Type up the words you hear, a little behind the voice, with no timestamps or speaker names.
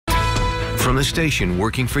From the station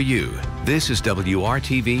working for you, this is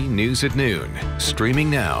WRTV News at Noon, streaming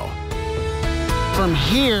now. From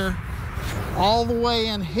here, all the way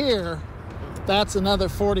in here, that's another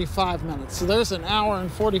 45 minutes. So there's an hour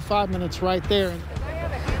and 45 minutes right there.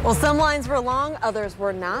 Well, some lines were long, others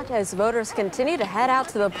were not, as voters continue to head out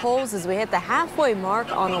to the polls as we hit the halfway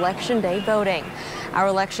mark on Election Day voting. Our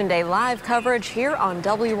Election Day live coverage here on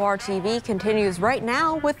WRTV continues right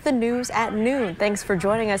now with the news at noon. Thanks for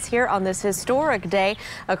joining us here on this historic day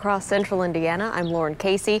across central Indiana. I'm Lauren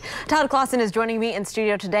Casey. Todd Clausen is joining me in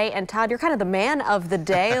studio today. And Todd, you're kind of the man of the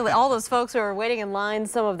day. All those folks who are waiting in line,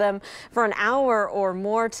 some of them for an hour or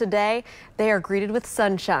more today, they are greeted with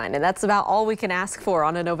sunshine. And that's about all we can ask for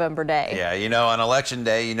on a November day. Yeah, you know, on Election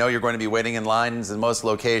Day, you know you're going to be waiting in lines in most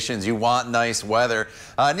locations. You want nice weather.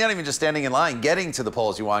 Not even just standing in line, getting to the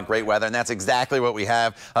polls, you want great weather, and that's exactly what we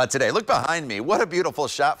have today. Look behind me. What a beautiful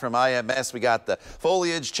shot from IMS. We got the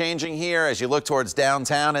foliage changing here as you look towards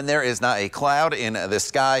downtown, and there is not a cloud in the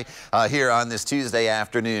sky here on this Tuesday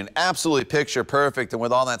afternoon. Absolutely picture perfect, and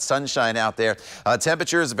with all that sunshine out there,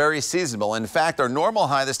 temperature is very seasonable. In fact, our normal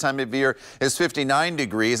high this time of year is 59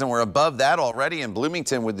 degrees, and we're above that already in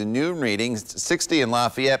Bloomington with the noon readings, 60 in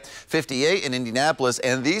Lafayette, 58 in Indianapolis,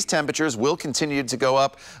 and these temperatures will continue to go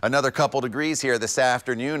up another couple degrees here this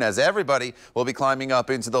afternoon as everybody will be climbing up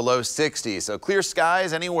into the low 60s. So clear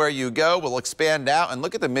skies anywhere you go will expand out, and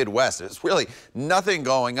look at the Midwest. There's really nothing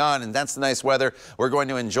going on, and that's the nice weather we're going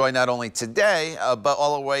to enjoy not only today, but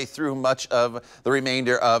all the way through much of the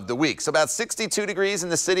remainder of the week. So about 62 degrees in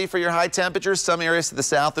the city for your high temperatures. Some areas to the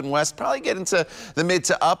south and west probably get into the mid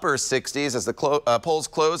to upper 60s as the polls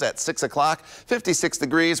close at 6 o'clock. 56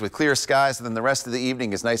 degrees with clear skies, and then the rest of the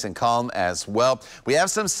evening is nice and calm as well. We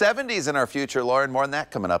have some 70s in our future, Lauren. More on that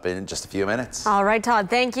coming up in just a few minutes. All right, Todd,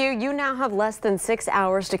 thank you. You now have less than 6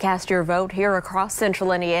 hours to cast your vote here across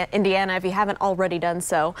central Indiana if you haven't already done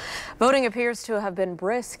so. Voting appears to have been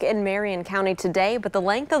brisk in Marion County today, but the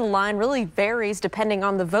length of the line really varies depending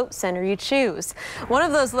on the vote center you choose. One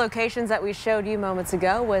of those locations that we showed you moments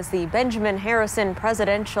ago was the Benjamin Harrison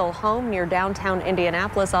Presidential Home near downtown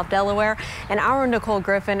Indianapolis off Delaware, and our Nicole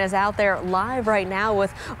Griffin is out there live right now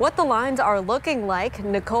with what the lines are looking like.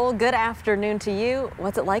 Nicole, good afternoon to you.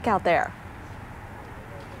 What's it like out there?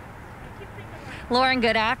 Lauren,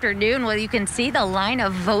 good afternoon. Well, you can see the line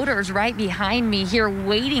of voters right behind me here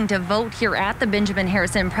waiting to vote here at the Benjamin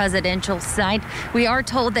Harrison presidential site. We are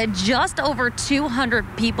told that just over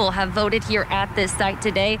 200 people have voted here at this site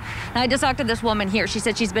today. And I just talked to this woman here. She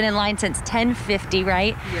said she's been in line since 10:50,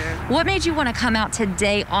 right? Yeah. What made you want to come out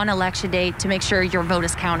today on Election Day to make sure your vote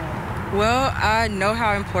is counted? Well, I know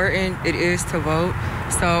how important it is to vote,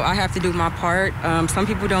 so I have to do my part. Some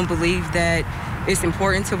people don't believe that it's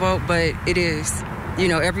important to vote, but it is. You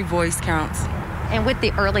know, every voice counts. And with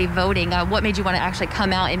the early voting, what made you want to actually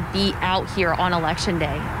come out and be out here on Election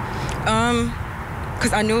Day?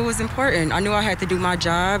 Because I knew it was important. I knew I had to do my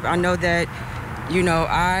job. I know that, you know,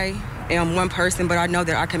 I am one person, but I know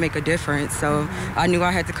that I can make a difference. So I knew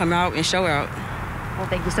I had to come out and show out. Well,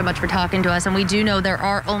 thank you so much for talking to us. And we do know there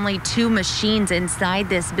are only 2 machines inside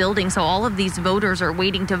this building, so all of these voters are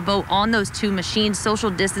waiting to vote on those 2 machines. Social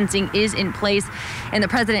distancing is in place, and the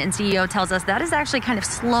president and CEO tells us that is actually kind of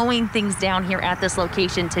slowing things down here at this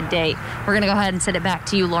location today. We're going to go ahead and send it back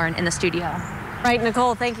to you, Lauren, in the studio. Right,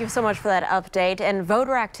 Nicole, thank you so much for that update. And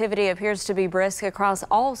voter activity appears to be brisk across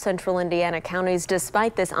all central Indiana counties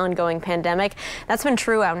despite this ongoing pandemic. That's been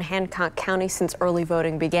true out in Hancock County since early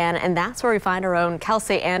voting began. And that's where we find our own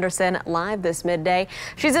Kelsey Anderson live this midday.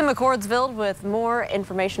 She's in McCordsville with more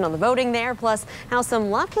information on the voting there, plus how some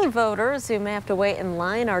lucky voters who may have to wait in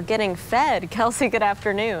line are getting fed. Kelsey, good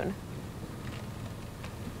afternoon.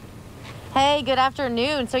 Hey, good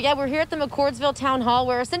afternoon. So yeah, we're here at the McCordsville Town Hall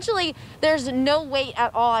where essentially there's no wait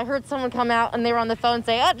at all. I heard someone come out and they were on the phone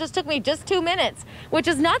say, oh, it just took me just 2 minutes, which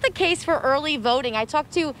is not the case for early voting. I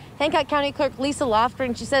talked to Hancock County Clerk Lisa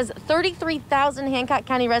Lofgren. She says 33,000 Hancock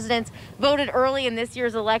County residents voted early in this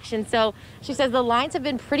year's election. So she says the lines have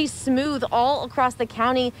been pretty smooth all across the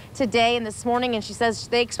county today and this morning. And she says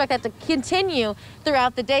they expect that to continue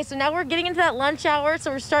throughout the day. So now we're getting into that lunch hour.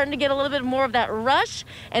 So we're starting to get a little bit more of that rush.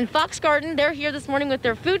 And Fox Garden, they're here this morning with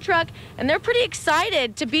their food truck and they're pretty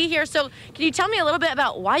excited to be here. So can you tell me a little bit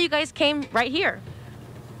about why you guys came right here?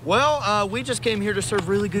 Well, we just came here to serve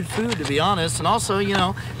really good food, to be honest. And also, you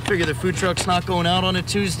know, figure the food truck's not going out on a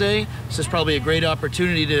Tuesday. This is probably a great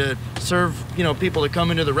opportunity to serve, you know, people that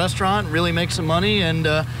come into the restaurant, really make some money, and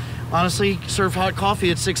honestly, serve hot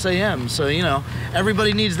coffee at 6 a.m. So, you know,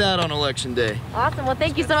 everybody needs that on Election Day. Awesome. Well,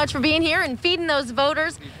 thank you so much for being here and feeding those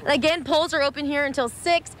voters. And again, polls are open here until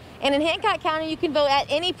 6. And in Hancock County, you can vote at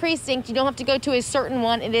any precinct. You don't have to go to a certain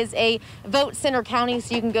one. It is a vote center county,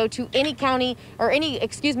 so you can go to any county or any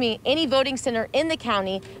voting center in the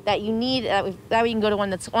county that you need. That way you can go to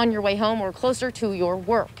one that's on your way home or closer to your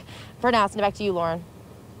work. For now, send it back to you, Lauren.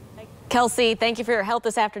 Kelsey, thank you for your help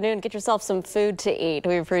this afternoon. Get yourself some food to eat.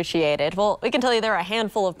 We appreciate it. Well, we can tell you there are a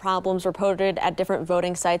handful of problems reported at different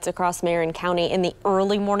voting sites across Marion County in the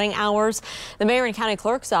early morning hours. The Marion County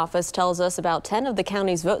Clerk's office tells us about 10 of the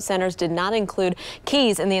county's vote centers did not include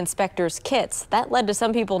keys in the inspector's kits. That led to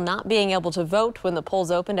some people not being able to vote when the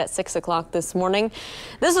polls opened at 6 o'clock this morning.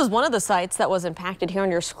 This is one of the sites that was impacted here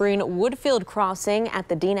on your screen, Woodfield Crossing at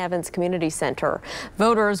the Dean Evans Community Center.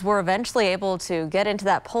 Voters were eventually able to get into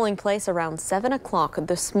that polling place around 7 o'clock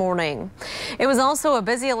this morning. It was also a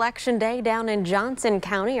busy election day down in Johnson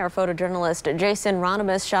County. Our photojournalist Jason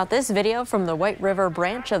Ronimus shot this video from the White River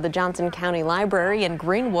branch of the Johnson County Library in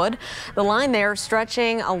Greenwood. The line there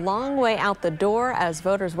stretching a long way out the door as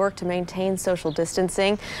voters work to maintain social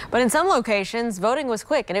distancing. But in some locations, voting was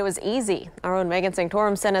quick and it was easy. Our own Megan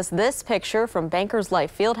Sanctorum sent us this picture from Bankers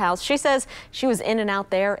Life Fieldhouse. She says she was in and out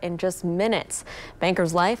there in just minutes.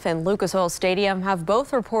 Bankers Life and Lucas Oil Stadium have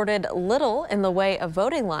both reported little in the way of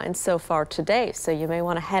voting lines so far today, so you may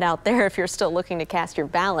want to head out there if you're still looking to cast your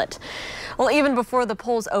ballot. Well, even before the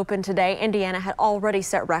polls opened today, Indiana had already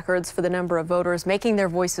set records for the number of voters making their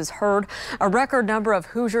voices heard. A record number of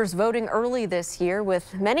Hoosiers voting early this year,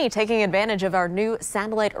 with many taking advantage of our new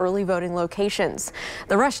satellite early voting locations.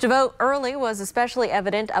 The rush to vote early was especially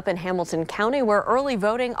evident up in Hamilton County, where early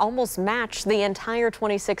voting almost matched the entire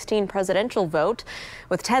 2016 presidential vote.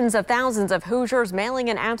 With tens of thousands of Hoosiers mailing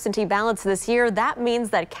in absentee ballots this year, that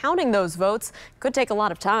means that counting those votes could take a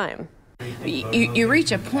lot of time. You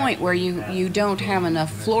reach a point where you don't have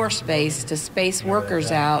enough floor space to space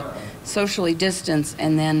workers out, socially distance,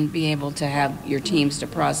 and then be able to have your teams to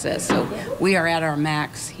process. So we are at our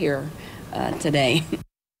max here today.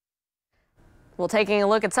 Well, taking a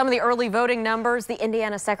look at some of the early voting numbers, the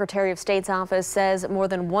Indiana Secretary of State's office says more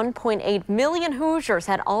than 1.8 million Hoosiers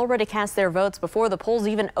had already cast their votes before the polls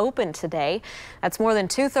even opened today. That's more than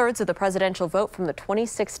 2/3 of the presidential vote from the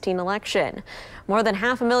 2016 election. More than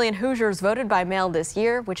 500,000 Hoosiers voted by mail this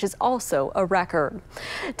year, which is also a record.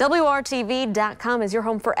 WRTV.com is your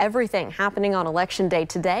home for everything happening on Election Day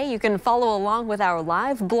today. You can follow along with our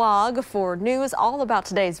live blog for news all about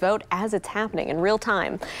today's vote as it's happening in real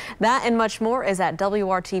time. That and much more is at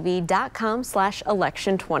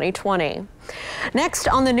WRTV.com/election2020. Next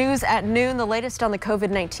on the news at noon, the latest on the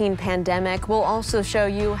COVID-19 pandemic. We'll also show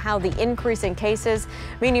you how the increase in cases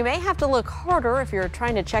mean you may have to look harder if you're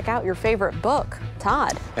trying to check out your favorite book.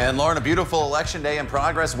 Todd. And Lauren, a beautiful election day in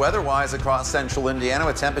progress weather-wise across central Indiana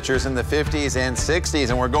with temperatures in the 50s and 60s.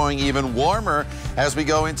 And we're going even warmer as we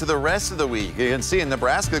go into the rest of the week. You can see in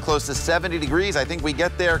Nebraska close to 70 degrees. I think we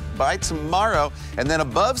get there by tomorrow, and then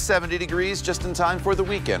above 70 degrees just in time for the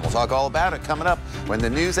weekend. We'll talk all about it coming up when the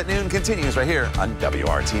news at noon continues right here on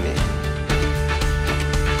WRTV.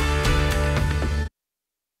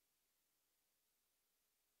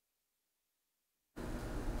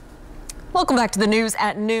 Welcome back to the news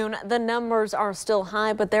at noon. The numbers are still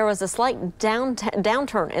high, but there was a slight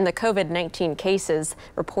downturn in the COVID-19 cases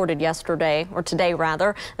reported yesterday, or today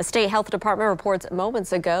rather. The state health department reports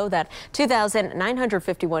moments ago that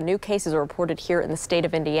 2,951 new cases were reported here in the state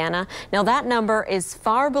of Indiana. Now that number is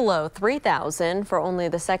far below 3,000 for only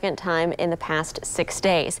the second time in the past 6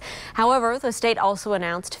 days. However, the state also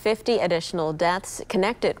announced 50 additional deaths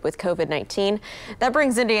connected with COVID-19. That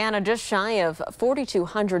brings Indiana just shy of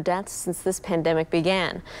 4,200 deaths since this pandemic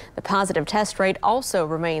began. The positive test rate also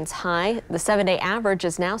remains high. The 7-day average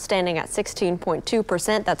is now standing at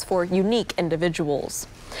 16.2%. That's for unique individuals.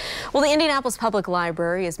 Well, the Indianapolis Public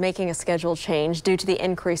Library is making a schedule change due to the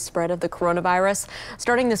increased spread of the coronavirus.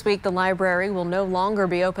 Starting this week, the library will no longer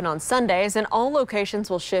be open on Sundays, and all locations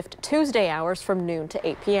will shift Tuesday hours from noon to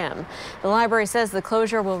 8 p.m. The library says the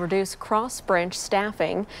closure will reduce cross-branch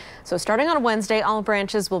staffing. So starting on Wednesday, all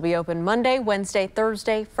branches will be open Monday, Wednesday,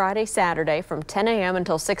 Thursday, Friday, Saturday from 10 a.m.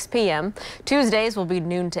 until 6 p.m. Tuesdays will be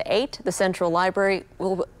noon to 8. The Central Library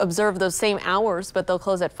will observe those same hours, but they'll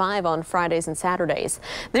close at 5 on Fridays and Saturdays.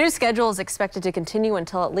 The new schedule is expected to continue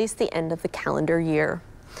until at least the end of the calendar year.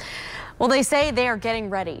 Well, they say they are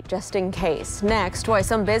getting ready just in case. Next, why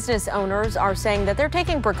some business owners are saying that they're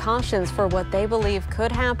taking precautions for what they believe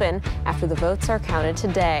could happen after the votes are counted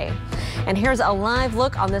today. And here's a live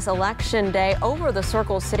look on this election day over the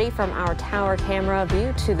Circle City from our tower camera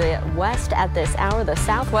view to the west at this hour. The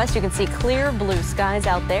southwest, you can see clear blue skies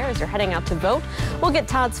out there as you're heading out to vote. We'll get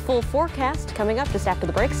Todd's full forecast coming up just after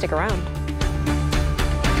the break. Stick around.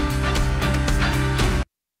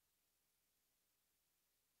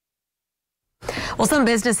 Well, some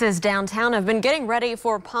businesses downtown have been getting ready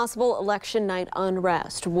for possible election night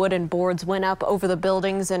unrest. Wooden boards went up over the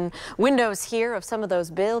buildings and windows here of some of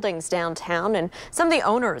those buildings downtown, and some of the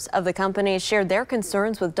owners of the companies shared their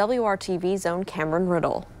concerns with WRTV's own Cameron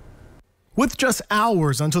Riddle. With just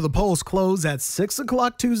hours until the polls close at 6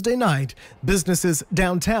 o'clock Tuesday night, businesses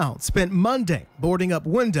downtown spent Monday boarding up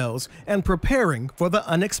windows and preparing for the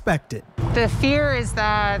unexpected. The fear is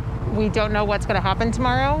that we don't know what's going to happen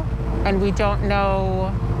tomorrow, and we don't know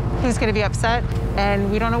who's going to be upset, and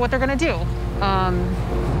we don't know what they're going to do.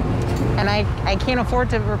 And I can't afford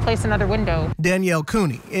to replace another window. Danielle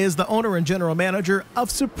Cooney is the owner and general manager of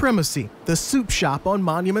Supremacy, the soup shop on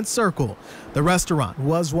Monument Circle. The restaurant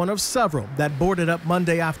was one of several that boarded up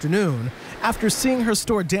Monday afternoon. After seeing her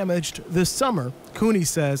store damaged this summer, Cooney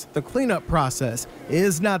says the cleanup process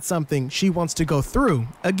is not something she wants to go through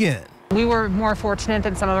again. We were more fortunate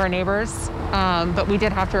than some of our neighbors, but we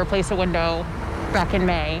did have to replace a window back in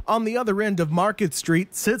May. On the other end of Market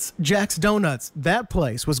Street sits Jack's Donuts. That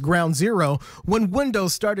place was ground zero when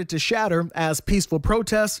windows started to shatter as peaceful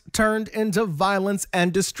protests turned into violence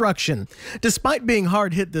and destruction. Despite being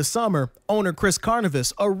hard hit this summer, owner Chris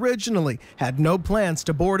Carnivus originally had no plans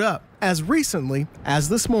to board up as recently as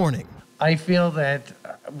this morning. I feel that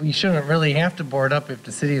we shouldn't really have to board up if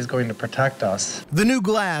the city is going to protect us. The new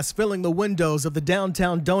glass filling the windows of the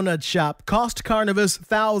downtown donut shop cost Carnivus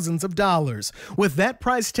thousands of dollars. With that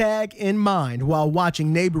price tag in mind, while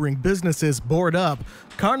watching neighboring businesses board up,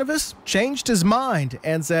 Carnivus changed his mind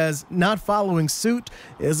and says not following suit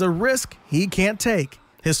is a risk he can't take.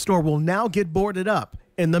 His store will now get boarded up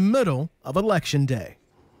in the middle of Election Day.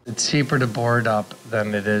 It's cheaper to board up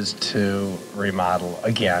than it is to remodel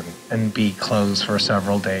again and be closed for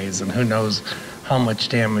several days. And who knows how much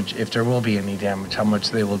damage, if there will be any damage, how much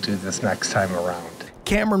they will do this next time around.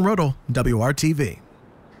 Cameron Riddle, WRTV.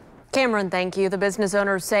 Cameron, thank you. The business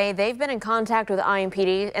owners say they've been in contact with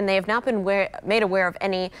IMPD and they have not been made aware of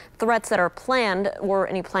any threats that are planned or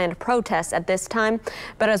any planned protests at this time.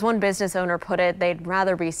 But as one business owner put it, they'd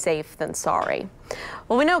rather be safe than sorry.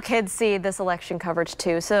 Well, we know kids see this election coverage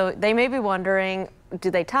too, so they may be wondering,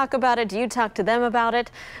 do they talk about it? Do you talk to them about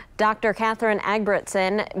it? Dr. Catherine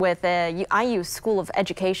Agbritson with the IU School of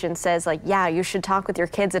Education says, yeah, you should talk with your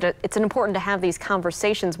kids. It's important to have these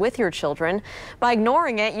conversations with your children. By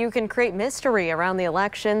ignoring it, you can create mystery around the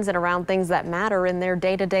elections and around things that matter in their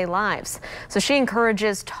day-to-day lives. So she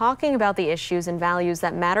encourages talking about the issues and values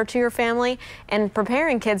that matter to your family and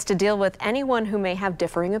preparing kids to deal with anyone who may have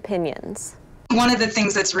differing opinions. One of the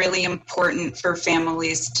things that's really important for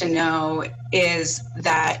families to know is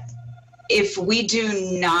that if we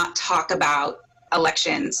do not talk about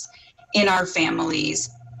elections in our families,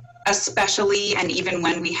 especially and even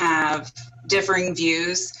when we have differing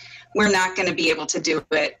views, we're not going to be able to do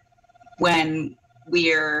it when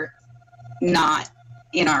we're not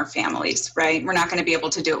in our families, right? We're not going to be able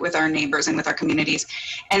to do it with our neighbors and with our communities.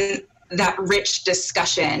 And that rich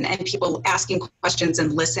discussion and people asking questions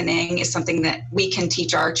and listening is something that we can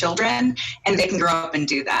teach our children, and they can grow up and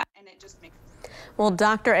do that. Well,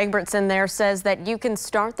 Dr. Egbertson there says that you can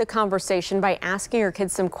start the conversation by asking your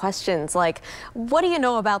kids some questions like, what do you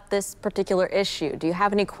know about this particular issue? Do you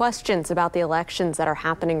have any questions about the elections that are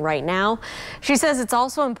happening right now? She says it's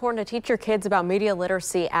also important to teach your kids about media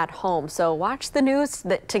literacy at home. So watch the news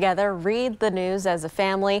together, read the news as a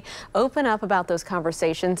family, open up about those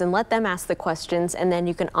conversations and let them ask the questions, and then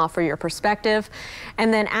you can offer your perspective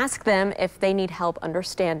and then ask them if they need help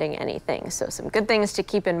understanding anything. So some good things to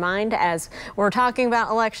keep in mind as we're talking about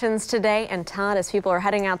elections today. And Todd, as people are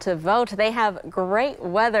heading out to vote, they have great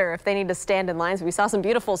weather if they need to stand in lines. We saw some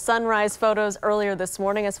beautiful sunrise photos earlier this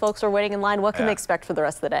morning as folks are waiting in line. What can they expect for the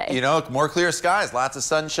rest of the day? You know, more clear skies, lots of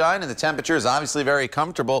sunshine, and the temperature is obviously very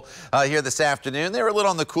comfortable here this afternoon. They were a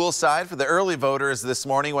little on the cool side for the early voters this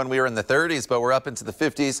morning when we were in the 30s, but we're up into the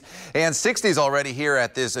 50s and 60s already here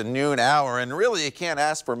at this noon hour. And really, you can't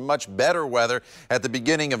ask for much better weather at the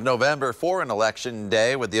beginning of November for an election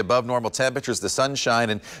day with the above normal temperatures, the sunshine,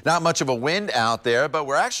 and not much of a wind out there. But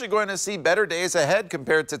we're actually going to see better days ahead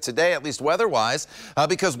compared to today, at least weather-wise,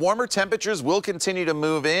 because warmer temperatures will continue to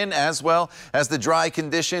move in, as well as the dry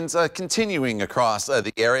conditions continuing across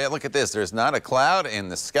the area. Look at this. There's not a cloud in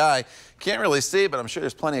the sky. Can't really see, but I'm sure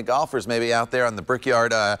there's plenty of golfers maybe out there on the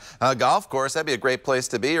Brickyard golf course. That'd be a great place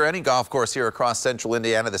to be, or any golf course here across central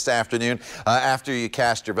Indiana this afternoon after you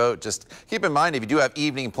cast your vote. Just keep in mind, if you do have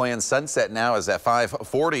evening plans, sunset now is at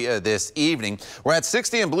 5:40 this evening. We're at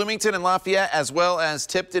 60 in Bloomington and Lafayette, as well as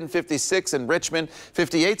Tipton, 56 in Richmond,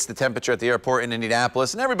 58's the temperature at the airport in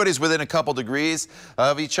Indianapolis, and everybody's within a couple degrees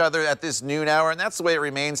of each other at this noon hour, and that's the way it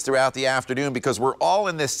remains throughout the afternoon because we're all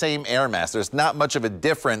in this same air mass. There's not much of a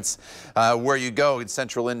difference where you go in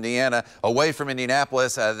central Indiana away from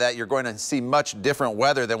Indianapolis that you're going to see much different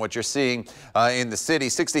weather than what you're seeing in the city.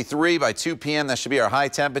 63 by 2 p.m. That should be our high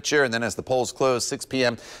temperature, and then as the polls close, 6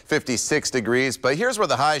 p.m. 56 degrees. But here's where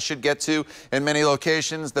the highs should get to in many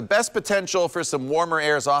locations. The best potential for some warmer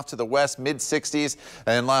airs off to the west, mid-60s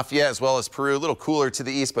in Lafayette as well as Peru. A little cooler to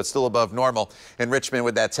the east, but still above normal in Richmond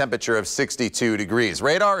with that temperature of 62 degrees.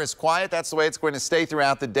 Radar is quiet. That's the way it's going to stay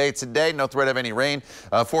throughout the day today. No threat of any rain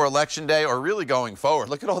for Election Day or really going forward.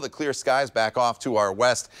 Look at all the clear skies back off to our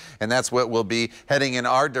west, and that's what will be heading in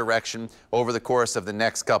our direction over the course of the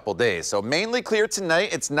next couple days. So mainly clear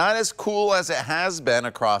tonight. It's not as cool as it has been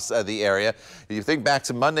across the area. You think back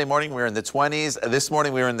to Monday morning, we were in the 20s. This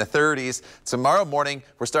morning, we were in the 30s. Tomorrow morning,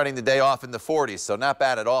 we're starting the day off in the 40s, so not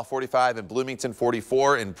bad at all. 45 in Bloomington,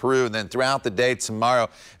 44 in Peru, and then throughout the day tomorrow,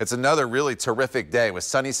 it's another really terrific day with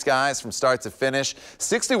sunny skies from start to finish.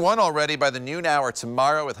 61 already by the noon hour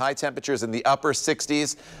tomorrow with high temperatures in the upper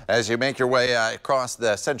 60s as you make your way across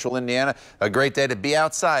the central Indiana. A great day to be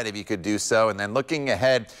outside if you could do so. And then looking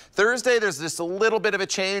ahead, Thursday, there's just a little bit of a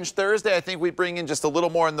change. Thursday, I think we bring in just a little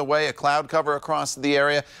more in the way of cloud cover across the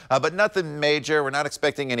area, but nothing major. We're not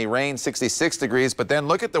expecting any rain, 66 degrees. But then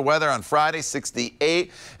look at the weather on Friday,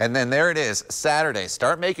 68. And then there it is, Saturday.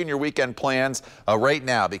 Start making your weekend plans right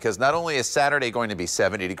now, because not only is Saturday going to be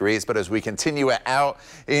 70 degrees, but as we continue out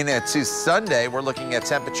into Sunday, we're looking at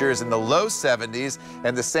temperatures in the low 70s,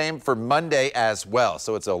 and the same for Monday as well.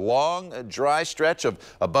 So it's a long, dry stretch of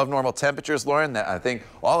above normal temperatures, Lauren, that I think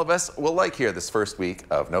all of us will like here this first week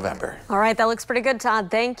of November. All right, that looks pretty good,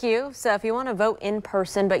 Todd. Thank you. So if you want to vote in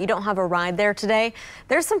person, but you don't have a ride there today,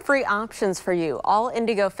 there's some free options for you. All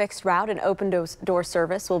Indigo fixed route and open door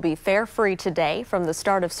service will be fare free today from the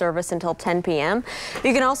start of service until 10 p.m.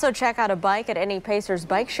 You can also check out a bike at any Pacers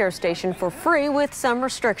bike share station for free with some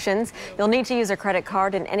restrictions. You'll need to use a credit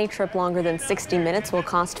card, and any trip longer than 60 minutes will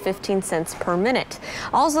cost 15 cents per minute.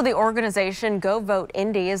 Also, the organization Go Vote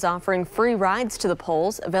Indy is offering free rides to the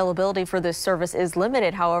polls. Availability for this service is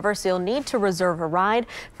limited, however, so you'll need to reserve a ride.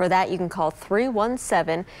 For that, you can call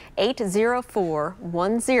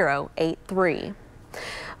 317-804-1083.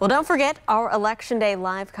 Well, don't forget, our Election Day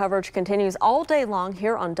live coverage continues all day long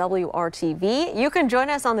here on WRTV. You can join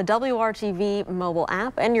us on the WRTV mobile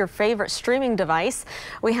app and your favorite streaming device.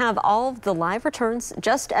 We have all of the live returns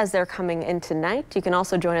just as they're coming in tonight. You can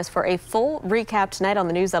also join us for a full recap tonight on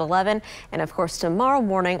the news at 11, and of course tomorrow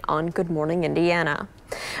morning on Good Morning Indiana.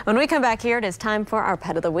 When we come back here, it is time for our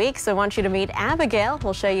Pet of the Week. So I want you to meet Abigail.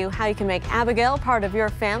 We'll show you how you can make Abigail part of your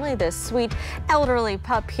family, this sweet elderly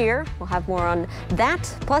pup here. We'll have more on that,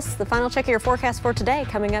 plus the final check of your forecast for today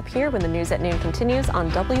coming up here when the news at noon continues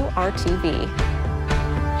on WRTV.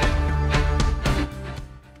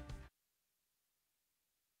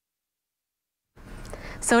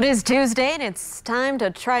 So it is Tuesday, and it's time to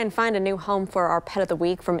try and find a new home for our Pet of the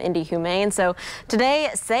Week from Indy Humane. So today,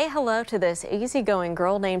 say hello to this easygoing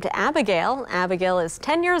girl named Abigail. Abigail is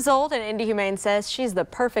 10 years old, and Indy Humane says she's the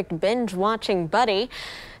perfect binge-watching buddy.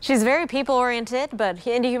 She's very people-oriented, but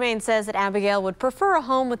Indy Humane says that Abigail would prefer a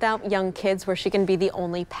home without young kids where she can be the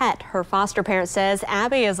only pet. Her foster parent says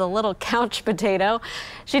Abby is a little couch potato.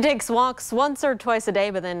 She takes walks once or twice a day,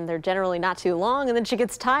 but then they're generally not too long, and then she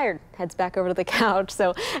gets tired, heads back over to the couch.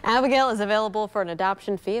 So Abigail is available for an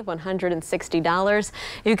adoption fee of $160.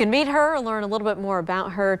 You can meet her or learn a little bit more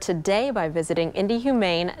about her today by visiting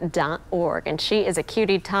indyhumane.org. And she is a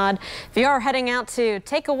cutie, Todd. If you are heading out to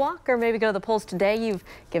take a walk or maybe go to the polls today, you've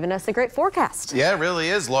given us a great forecast. Yeah, it really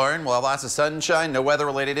is, Lauren. Well, lots of sunshine, no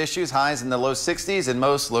weather-related issues. Highs in the low 60s in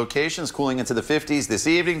most locations, cooling into the 50s this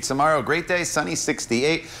evening. Tomorrow, great day, sunny,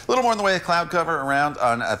 68. A little more in the way of cloud cover around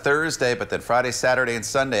on a Thursday, but then Friday, Saturday, and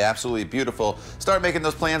Sunday, absolutely beautiful. Start making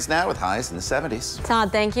those plans now with highs in the 70s.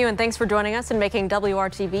 Todd, thank you, and thanks for joining us and making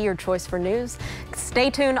WRTV your choice for news. Stay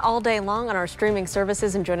tuned all day long on our streaming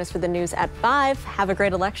services and join us for the news at 5. Have a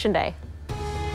great Election Day.